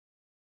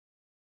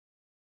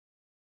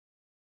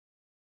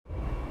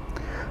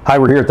Hi,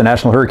 we're here at the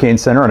National Hurricane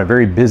Center on a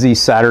very busy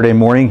Saturday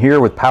morning here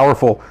with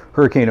powerful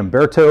Hurricane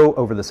Umberto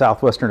over the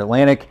southwestern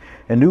Atlantic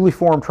and newly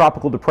formed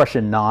Tropical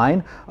Depression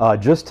 9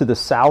 just to the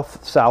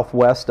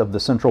southwest of the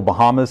central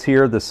Bahamas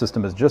here. This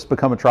system has just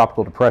become a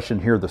tropical depression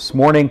here this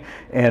morning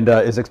and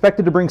is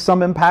expected to bring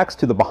some impacts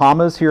to the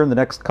Bahamas here in the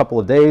next couple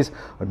of days.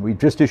 And we've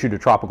just issued a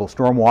tropical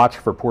storm watch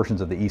for portions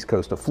of the east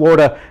coast of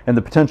Florida, and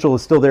the potential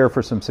is still there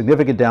for some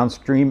significant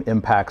downstream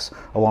impacts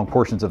along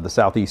portions of the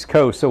southeast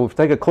coast. So we'll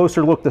take a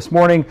closer look this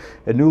morning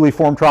at newly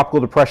formed Tropical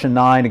Depression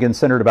 9, again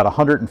centered about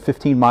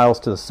 115 miles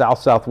to the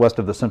southwest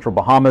of the central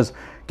Bahamas,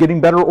 getting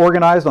better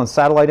organized on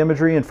satellite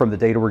imagery and from the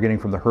data we're getting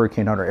from the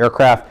Hurricane Hunter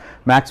aircraft.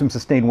 Maximum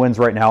sustained winds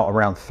right now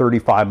around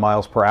 35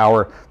 miles per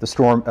hour.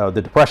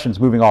 The depression's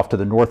moving off to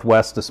the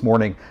northwest this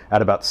morning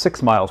at about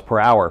 6 miles per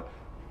hour.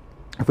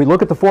 If we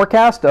look at the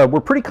forecast, we're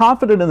pretty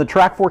confident in the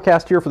track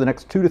forecast here for the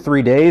next 2 to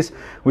 3 days,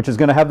 which is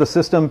going to have the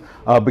system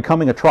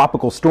becoming a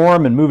tropical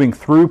storm and moving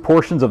through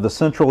portions of the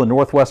central and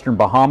northwestern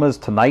Bahamas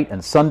tonight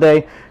and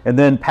Sunday, and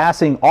then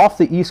passing off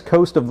the east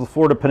coast of the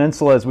Florida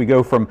Peninsula as we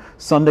go from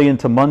Sunday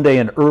into Monday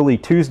and early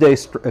Tuesday,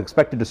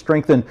 expected to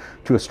strengthen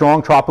to a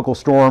strong tropical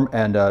storm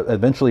and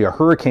eventually a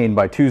hurricane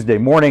by Tuesday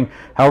morning.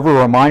 However,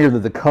 a reminder that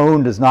the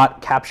cone does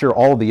not capture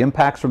all of the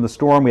impacts from the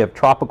storm. We have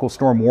tropical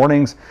storm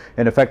warnings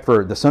in effect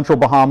for the central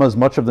Bahamas,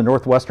 much of the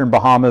northwestern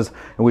Bahamas,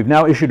 and we've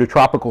now issued a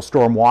tropical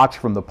storm watch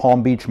from the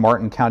Palm Beach,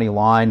 Martin County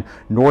line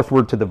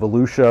northward to the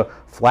Volusia,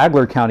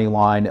 Flagler County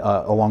line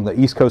along the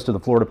east coast of the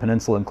Florida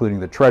Peninsula, including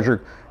the Treasure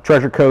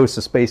Coast,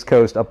 the Space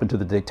Coast, up into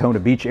the Daytona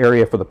Beach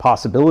area for the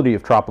possibility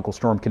of tropical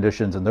storm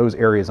conditions in those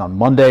areas on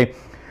Monday.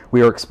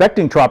 We are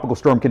expecting tropical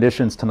storm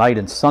conditions tonight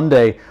and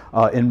Sunday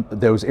in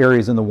those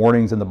areas in the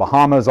warnings in the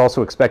Bahamas,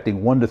 also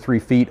expecting 1 to 3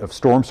 feet of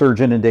storm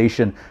surge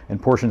inundation in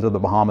portions of the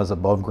Bahamas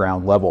above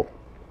ground level.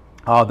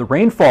 The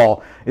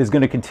rainfall is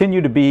going to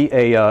continue to be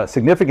a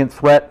significant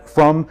threat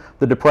from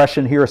the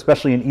depression here,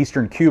 especially in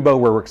eastern Cuba,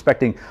 where we're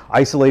expecting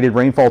isolated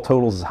rainfall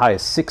totals as high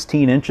as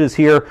 16 inches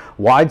here,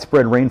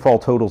 widespread rainfall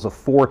totals of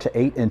 4 to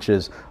 8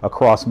 inches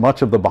across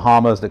much of the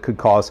Bahamas that could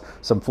cause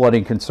some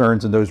flooding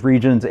concerns in those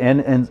regions,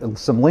 and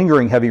some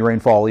lingering heavy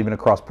rainfall even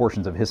across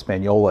portions of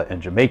Hispaniola and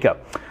Jamaica.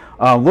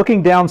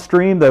 Looking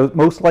downstream, the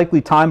most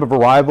likely time of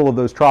arrival of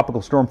those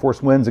tropical storm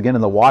force winds, again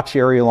in the watch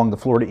area along the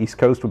Florida East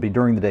Coast, would be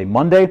during the day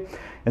Monday.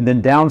 And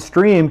then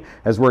downstream,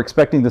 as we're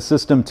expecting the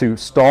system to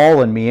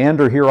stall and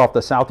meander here off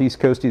the southeast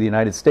coast of the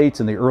United States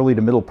in the early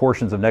to middle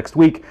portions of next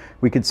week,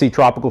 we could see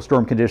tropical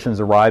storm conditions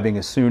arriving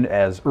as soon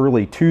as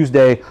early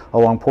Tuesday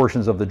along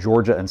portions of the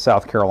Georgia and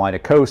South Carolina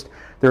coast.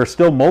 There are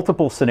still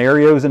multiple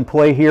scenarios in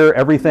play here,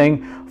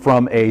 everything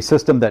from a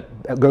system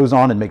that goes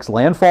on and makes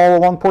landfall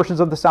along portions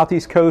of the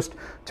southeast coast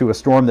to a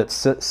storm that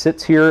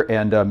sits here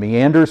and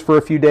meanders for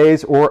a few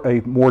days, or a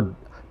more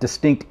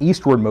distinct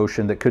eastward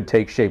motion that could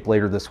take shape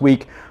later this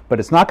week. But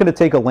it's not going to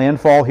take a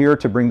landfall here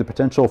to bring the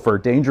potential for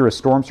dangerous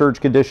storm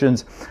surge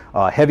conditions,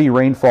 heavy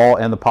rainfall,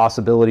 and the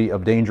possibility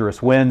of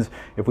dangerous winds.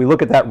 If we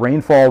look at that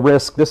rainfall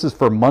risk, this is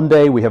for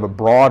Monday. We have a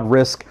broad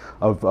risk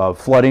of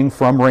flooding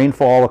from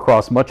rainfall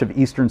across much of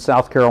eastern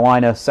South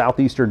Carolina,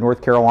 southeastern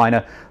North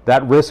Carolina.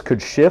 That risk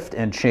could shift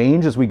and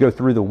change as we go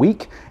through the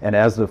week and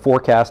as the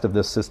forecast of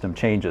this system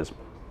changes.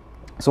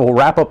 So we'll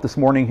wrap up this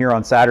morning here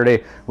on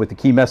Saturday with the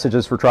key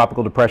messages for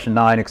Tropical Depression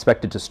 9,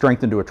 expected to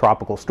strengthen to a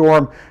tropical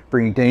storm,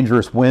 bringing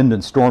dangerous wind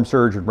and storm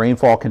surge and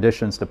rainfall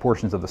conditions to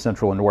portions of the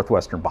central and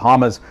northwestern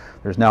Bahamas.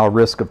 There's now a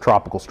risk of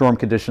tropical storm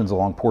conditions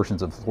along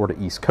portions of the Florida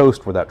East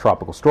Coast where that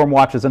tropical storm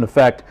watch is in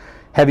effect.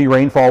 Heavy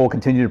rainfall will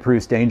continue to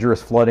produce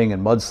dangerous flooding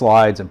and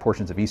mudslides in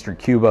portions of eastern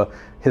Cuba,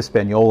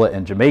 Hispaniola,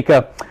 and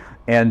Jamaica.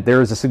 And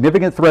there is a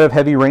significant threat of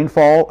heavy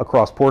rainfall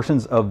across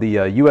portions of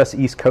the U.S.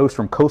 East Coast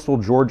from coastal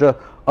Georgia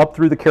up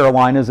through the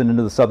Carolinas and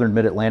into the southern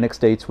mid-Atlantic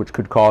states, which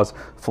could cause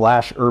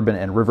flash, urban,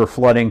 and river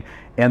flooding.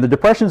 And the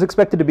depression is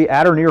expected to be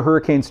at or near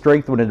hurricane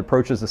strength when it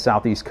approaches the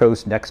southeast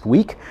coast next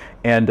week.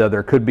 And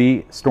there could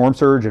be storm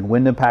surge and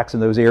wind impacts in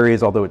those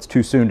areas, although it's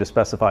too soon to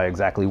specify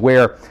exactly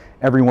where.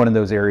 Everyone in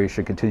those areas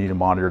should continue to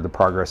monitor the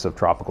progress of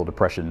Tropical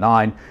Depression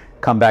 9.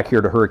 Come back here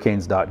to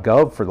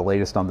Hurricanes.gov for the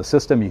latest on the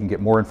system. You can get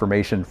more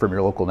information from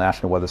your local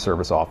National Weather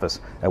Service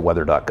office at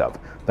weather.gov.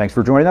 Thanks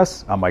for joining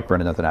us. I'm Mike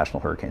Brennan at the National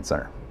Hurricane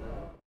Center.